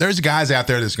 There's guys out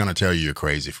there that's gonna tell you you're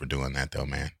crazy for doing that, though,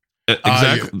 man.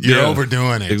 Exactly. You're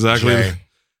overdoing it. Exactly.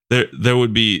 Jay. There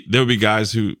would be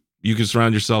guys who you can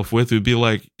surround yourself with who'd be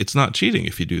like, it's not cheating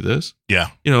if you do this. Yeah.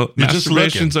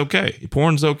 Masturbation's okay.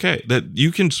 Porn's okay. That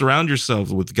you can surround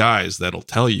yourself with guys that'll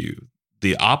tell you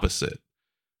the opposite.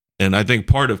 And I think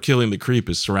part of killing the creep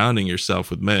is surrounding yourself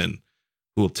with men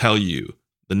who will tell you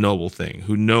the noble thing,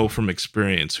 who know from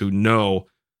experience, who know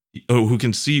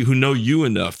you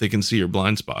enough they can see your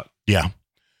blind spot. Yeah.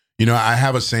 I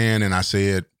have a saying, and I say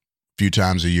it a few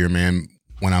times a year, man.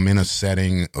 When I'm in a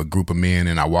setting, a group of men,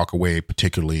 and I walk away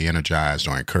particularly energized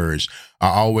or encouraged, I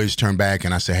always turn back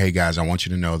and I say, hey, guys, I want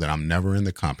you to know that I'm never in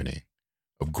the company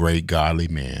of great godly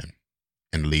men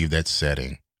and leave that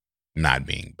setting not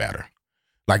being better.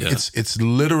 Like it's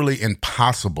literally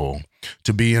impossible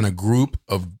to be in a group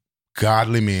of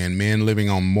godly men living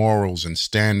on morals and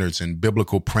standards and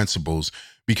biblical principles,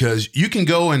 because you can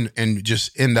go and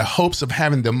just in the hopes of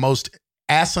having the most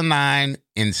asinine,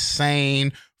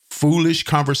 insane, foolish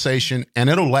conversation, and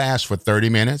it'll last for 30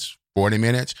 minutes, 40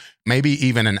 minutes, maybe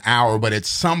even an hour. But at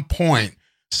some point,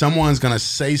 someone's going to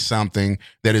say something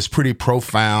that is pretty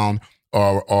profound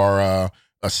or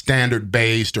a standard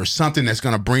based or something that's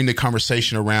going to bring the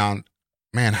conversation around,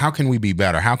 man, how can we be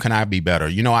better? How can I be better?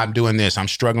 You know, I'm doing this. I'm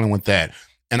struggling with that.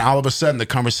 And all of a sudden, the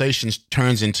conversation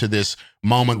turns into this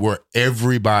moment where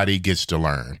everybody gets to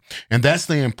learn. And that's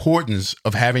the importance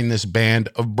of having this band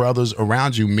of brothers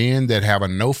around you, men that have a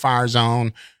no-fire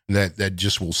zone, that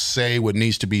just will say what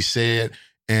needs to be said.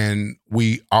 And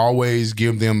we always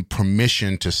give them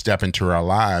permission to step into our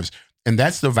lives. And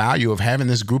that's the value of having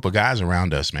this group of guys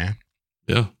around us, man.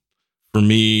 Yeah. For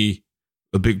me,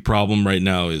 a big problem right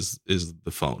now is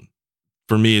the phone.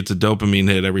 For me, it's a dopamine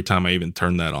hit every time I even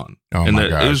turn that on. Oh, and my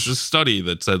gosh. It was a study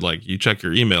that said, like, you check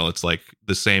your email, it's like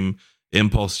the same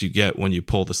impulse you get when you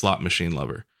pull the slot machine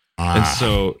lever. And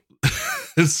so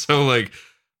like,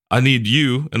 I need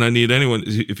you and I need anyone.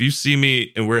 If you see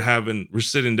me and we're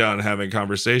sitting down and having a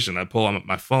conversation, I pull on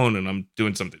my phone and I'm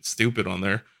doing something stupid on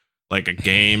there, like a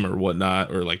game or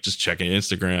whatnot, or like just checking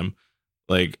Instagram.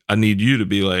 Like, I need you to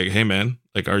be like, hey man,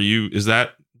 like, is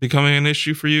that becoming an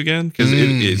issue for you again? Because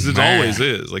it always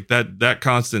is. Like that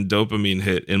constant dopamine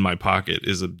hit in my pocket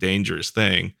is a dangerous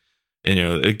thing. And, you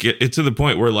know, it's to the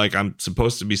point where, like, I'm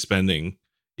supposed to be spending,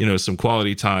 you know, some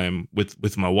quality time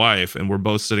with my wife, and we're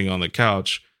both sitting on the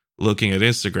couch looking at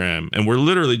Instagram, and we're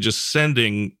literally just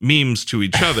sending memes to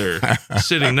each other,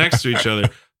 sitting next to each other.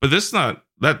 But that's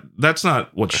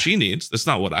not what she needs. That's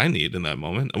not what I need in that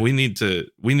moment. We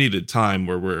needed time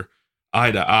where we're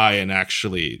eye to eye and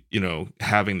actually, you know,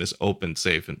 having this open,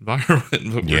 safe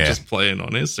environment. But we're just playing on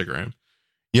Instagram.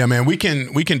 Yeah, man, we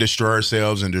can destroy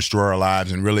ourselves and destroy our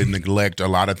lives and really neglect a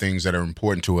lot of things that are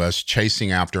important to us,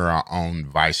 chasing after our own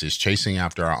vices, chasing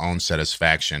after our own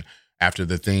satisfaction, after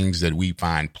the things that we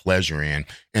find pleasure in.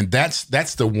 And that's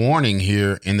the warning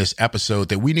here in this episode,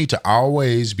 that we need to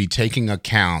always be taking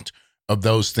account of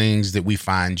those things that we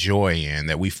find joy in,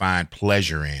 that we find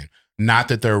pleasure in. Not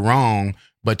that they're wrong,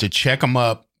 but to check them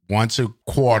up once a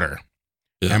quarter.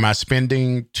 Yeah. Am I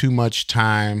spending too much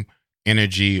time,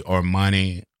 energy, or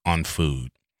money on food?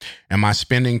 Am I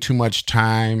spending too much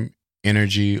time,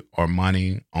 energy, or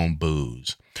money on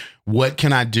booze? What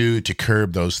can I do to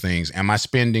curb those things? Am I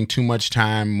spending too much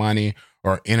time, money,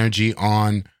 or energy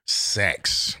on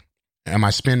sex? Am I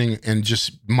spending, and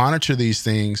just monitor these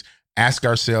things, ask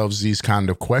ourselves these kind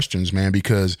of questions, man,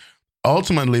 because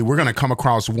ultimately we're going to come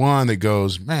across one that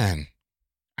goes, man,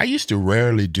 I used to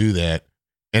rarely do that.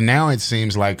 And now it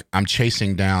seems like I'm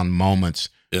chasing down moments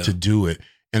to do it.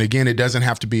 And again, it doesn't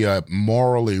have to be a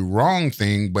morally wrong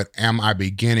thing, but am I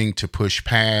beginning to push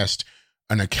past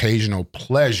an occasional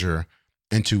pleasure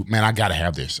into, man, I got to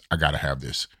have this. I got to have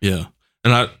this. Yeah.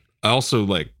 And I also,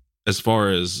 like, as far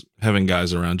as having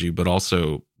guys around you, but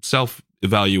also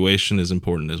self-evaluation is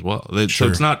important as well. So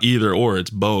it's not either or,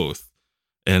 it's both.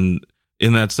 And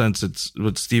in that sense, it's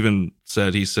what Stephen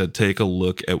said. He said, take a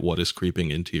look at what is creeping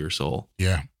into your soul.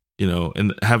 Yeah. You know,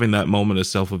 and having that moment of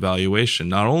self-evaluation,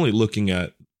 not only looking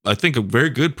at, I think a very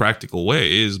good practical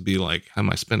way is be like, am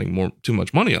I spending too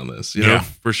much money on this? You know,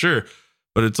 for sure.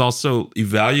 But it's also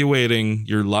evaluating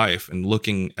your life and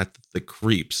looking at the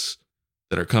creeps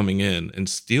that are coming in and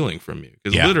stealing from you.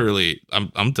 Because literally,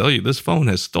 I'm telling you, this phone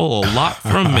has stole a lot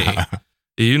from me.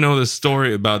 You know the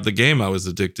story about the game I was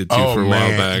addicted to for a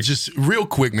while back. Just real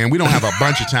quick, man. We don't have a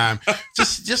bunch of time.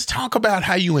 Just talk about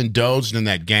how you indulged in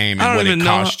that game and what it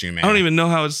cost you, man. I don't even know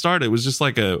how it started. It was just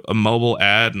like a mobile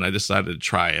ad, and I decided to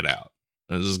try it out.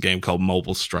 And it was this game called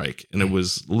Mobile Strike, and it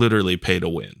was literally pay to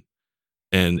win.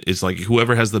 And it's like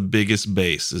whoever has the biggest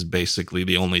base is basically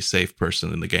the only safe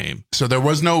person in the game. So there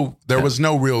was no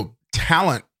real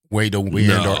talent way to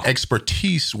win or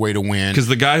expertise way to win. Because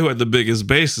the guy who had the biggest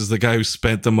base is the guy who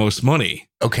spent the most money.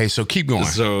 Okay, so keep going.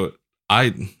 So I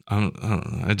don't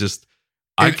know.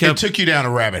 It took you down a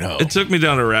rabbit hole. It took me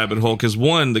down a rabbit hole because,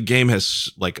 one, the game has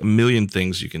like a million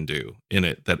things you can do in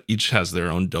it that each has their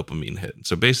own dopamine hit.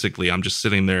 So basically, I'm just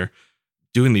sitting there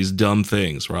doing these dumb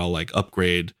things where I'll like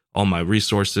upgrade all my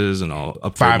resources and I'll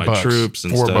upgrade my troops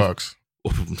and stuff.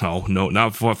 $4. No,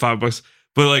 not $5.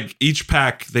 But like each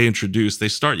pack they introduce, they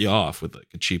start you off with like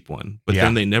a cheap one, but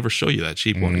then they never show you that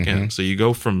cheap one again. So you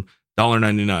go from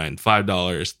 $1.99, $5,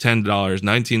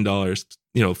 $10, $19,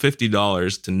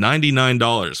 $50 to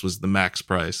 $99 was the max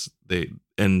price.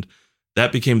 And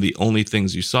that became the only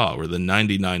things you saw were the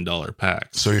 $99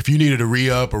 packs. So if you needed to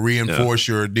re-up or reinforce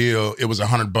your deal, it was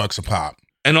 $100 a pop.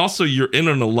 And also you're in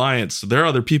an alliance. So there are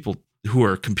other people who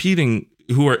are competing,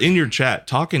 who are in your chat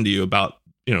talking to you about,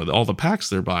 all the packs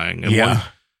they're buying. And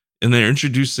and they're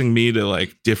introducing me to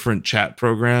like different chat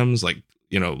programs, like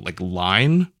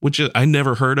Line, which I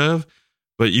never heard of.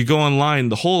 But you go online,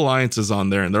 the whole alliance is on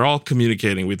there, and they're all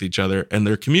communicating with each other, and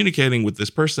they're communicating with this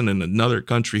person in another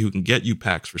country who can get you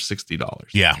packs for $60.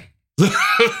 Yeah.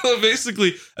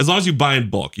 Basically, as long as you buy in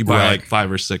bulk, you buy like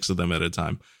 5 or 6 of them at a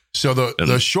time. So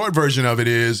the short version of it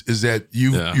is that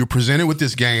you're presented with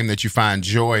this game that you find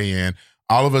joy in.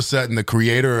 All of a sudden, the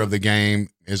creator of the game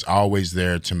is always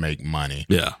there to make money.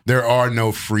 Yeah. There are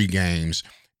no free games.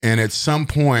 And at some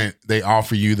point, they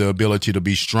offer you the ability to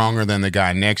be stronger than the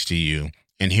guy next to you.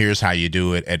 And here's how you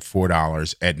do it at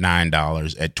 $4, at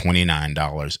 $9, at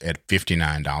 $29, at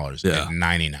 $59, at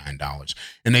 $99.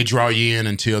 And they draw you in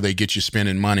until they get you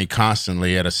spending money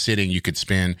constantly. At a sitting, you could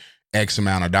spend X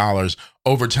amount of dollars.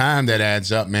 Over time, that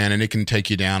adds up, man, and it can take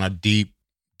you down a deep,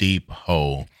 deep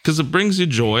hole. Because it brings you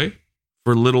joy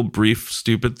for little, brief,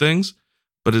 stupid things,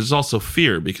 but it's also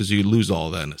fear because you lose all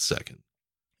that in a second.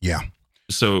 Yeah.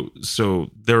 So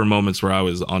there were moments where I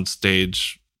was on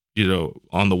stage,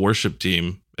 on the worship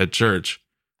team at church,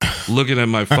 looking at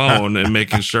my phone and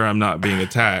making sure I'm not being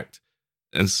attacked.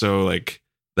 And so like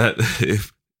that,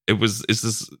 it's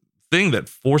this thing that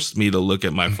forced me to look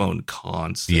at my phone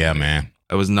constantly. Yeah, man.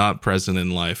 I was not present in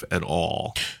life at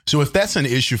all. So if that's an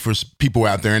issue for people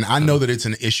out there, and I know that it's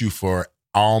an issue for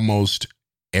almost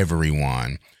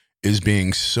everyone, is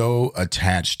being so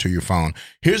attached to your phone.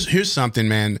 Here's something,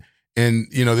 man. And,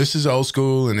 this is old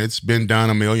school and it's been done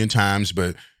a million times,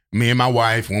 but me and my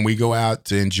wife, when we go out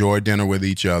to enjoy dinner with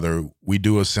each other, we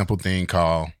do a simple thing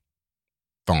called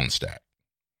phone stack.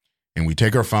 And we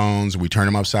take our phones, we turn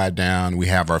them upside down. We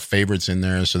have our favorites in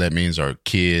there. So that means our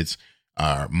kids,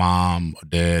 our mom or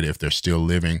dad, if they're still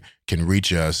living, can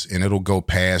reach us and it'll go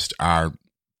past our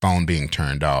phone being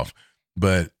turned off.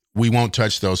 But we won't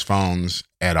touch those phones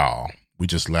at all. We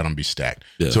just let them be stacked.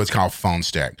 Yeah. So it's called phone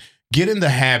stack. Get in the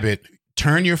habit,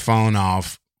 turn your phone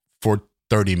off for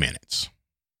 30 minutes.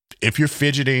 If you're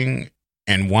fidgeting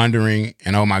and wondering,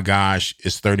 and oh my gosh,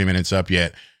 is 30 minutes up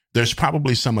yet? There's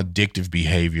probably some addictive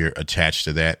behavior attached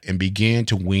to that, and begin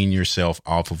to wean yourself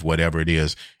off of whatever it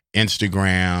is.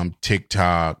 Instagram,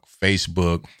 TikTok,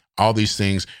 Facebook, all these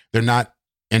things, they're not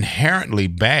inherently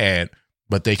bad,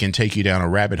 but they can take you down a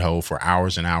rabbit hole for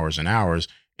hours and hours and hours.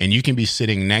 And you can be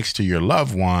sitting next to your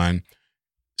loved one,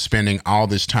 spending all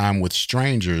this time with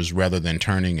strangers rather than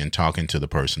turning and talking to the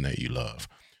person that you love.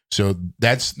 So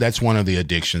that's one of the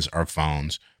addictions, our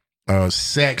phones.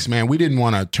 Sex, man, we didn't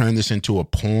want to turn this into a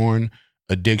porn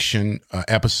addiction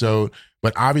episode,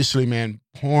 but obviously, man,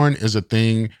 porn is a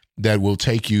thing that will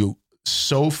take you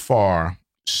so far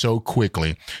so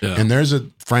quickly. Yeah. And there's a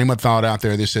frame of thought out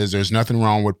there that says there's nothing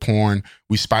wrong with porn.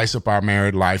 We spice up our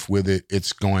married life with it.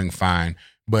 It's going fine.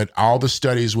 But all the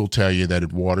studies will tell you that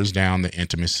it waters down the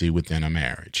intimacy within a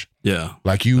marriage. Yeah.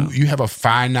 Like you have a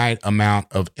finite amount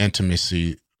of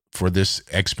intimacy for this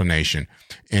explanation.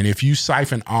 And if you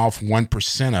siphon off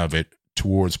 1% of it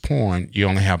towards porn, you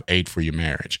only have 8 for your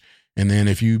marriage. And then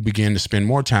if you begin to spend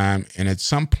more time, and at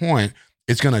some point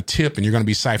it's going to tip and you're going to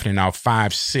be siphoning off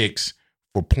 5, 6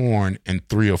 for porn and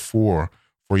 3 or 4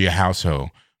 for your household.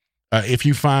 If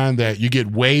you find that you get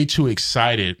way too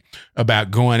excited about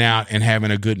going out and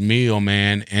having a good meal,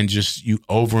 man, and just you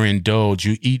overindulge,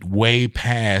 you eat way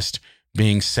past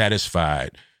being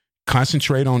satisfied.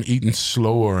 Concentrate on eating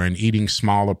slower and eating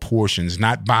smaller portions,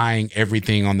 not buying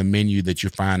everything on the menu that you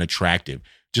find attractive.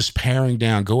 Just paring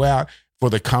down. Go out for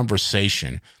the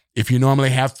conversation. If you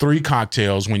normally have 3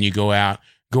 cocktails when you go out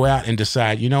and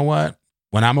decide, you know what?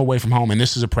 When I'm away from home, and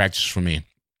this is a practice for me,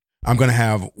 I'm going to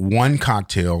have 1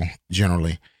 cocktail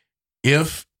generally.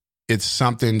 If it's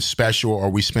something special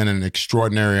or we spend an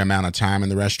extraordinary amount of time in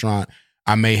the restaurant,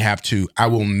 I may have 2. I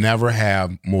will never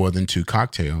have more than 2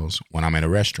 cocktails when I'm at a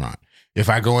restaurant. If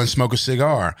I go and smoke a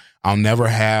cigar, I'll never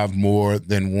have more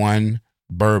than 1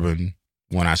 bourbon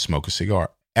when I smoke a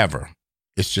cigar, ever.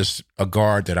 It's just a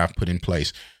guard that I've put in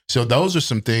place. So those are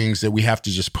some things that we have to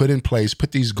just put in place,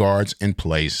 put these guards in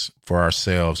place for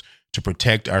ourselves to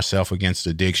protect ourselves against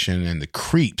addiction and the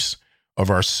creeps of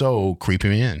our soul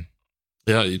creeping in.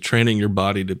 Yeah, you're training your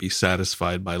body to be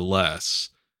satisfied by less.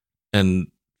 And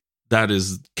that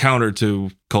is counter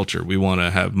to culture. We want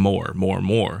to have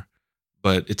more.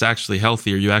 But it's actually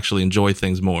healthier. You actually enjoy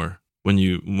things more when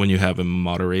you have them in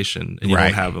moderation and you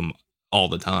don't have them all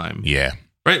the time. Yeah.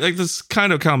 Right? Like, this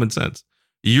kind of common sense.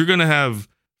 You're going to have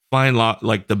find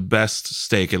like the best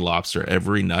steak and lobster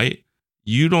every night,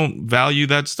 you don't value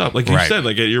that stuff. Like you said,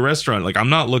 like at your restaurant, like I'm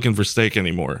not looking for steak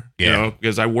anymore, you know,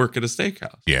 because I work at a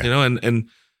steakhouse, you know,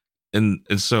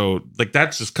 and so like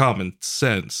that's just common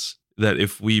sense that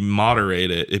if we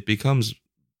moderate it, it becomes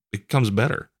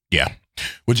better. Yeah.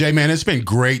 Well, Jay, man, it's been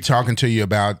great talking to you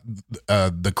about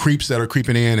the creeps that are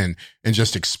creeping in and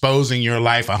just exposing your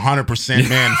life 100%,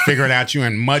 man, figuring out you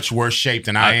in much worse shape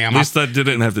than I am. At least I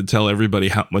didn't have to tell everybody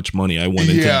how much money I went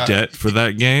into debt for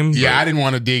that game. Yeah, I didn't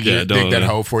want to dig that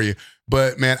hole for you.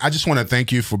 But, man, I just want to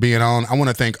thank you for being on. I want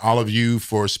to thank all of you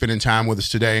for spending time with us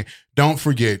today. Don't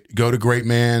forget, go to Great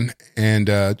Man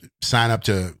and sign up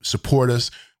to support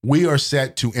us. We are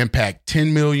set to impact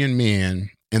 10 million men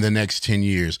in the next 10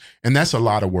 years. And that's a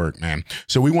lot of work, man.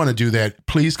 So we want to do that.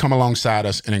 Please come alongside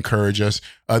us and encourage us.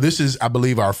 This is, I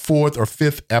believe, our 4th or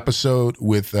 5th episode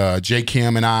with J.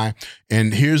 Kim and I.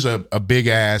 And here's a big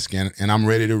ask, and I'm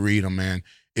ready to read them, man.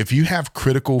 If you have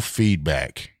critical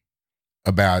feedback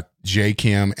about J.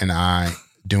 Kim and I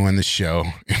doing the show,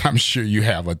 and I'm sure you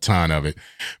have a ton of it,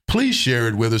 please share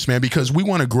it with us, man, because we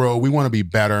want to grow. We want to be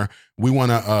better. We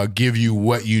want to give you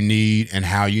what you need and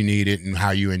how you need it and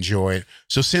how you enjoy it.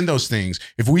 So send those things.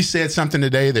 If we said something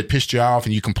today that pissed you off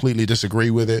and you completely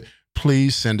disagree with it,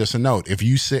 please send us a note.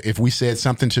 If we said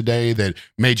something today that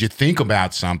made you think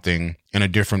about something in a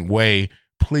different way,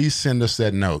 please send us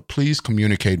that note. Please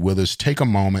communicate with us. Take a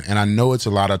moment, and I know it's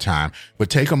a lot of time,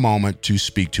 but take a moment to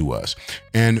speak to us.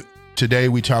 And today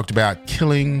we talked about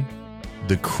killing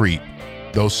the creep,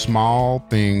 those small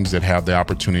things that have the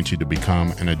opportunity to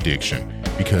become an addiction,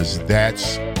 because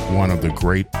that's one of the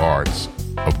great arts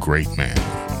of great man.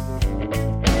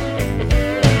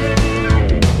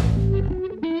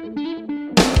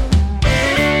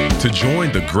 To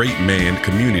join the Great Man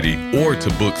community or to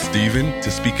book Stephen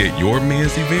to speak at your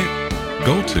men's event,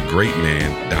 go to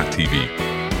greatman.tv.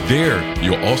 There,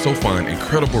 you'll also find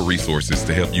incredible resources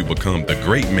to help you become the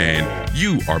great man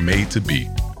you are made to be.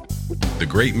 The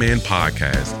Great Man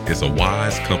Podcast is a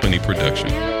Wise Company production.